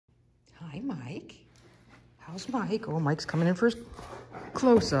Hi, Mike. How's Mike? Oh, Mike's coming in for his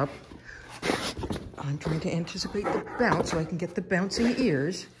close-up. I'm trying to anticipate the bounce so I can get the bouncing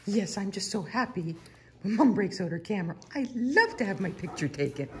ears. Yes, I'm just so happy when Mom breaks out her camera. I love to have my picture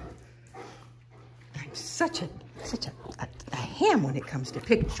taken. I'm such a ham when it comes to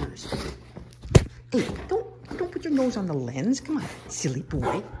pictures. Hey, don't put your nose on the lens. Come on, silly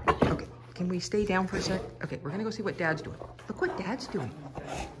boy. Okay, can we stay down for a sec? Okay, we're gonna go see what Dad's doing. Look what Dad's doing.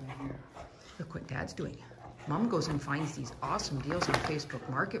 Look what Dad's doing. Mom goes and finds these awesome deals on Facebook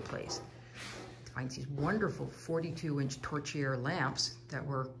Marketplace. Finds these wonderful 42-inch torchiere lamps that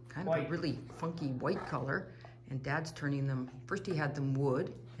were kind of a really funky white color. And Dad's turning them, first he had them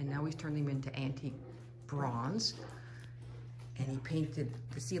wood, and now he's turning them into antique bronze. And he painted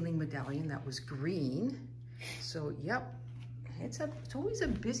the ceiling medallion that was green. So, yep, it's always a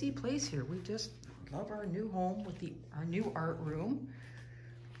busy place here. We just love our new home with our new art room.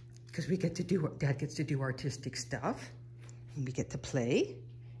 Because Dad gets to do artistic stuff. And we get to play,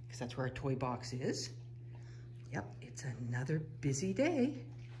 because that's where our toy box is. Yep, it's another busy day.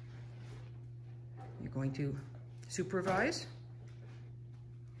 You're going to supervise?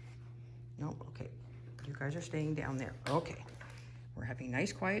 No, okay. You guys are staying down there. Okay. We're having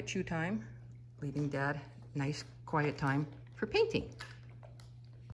nice quiet chew time, leaving Dad nice quiet time for painting.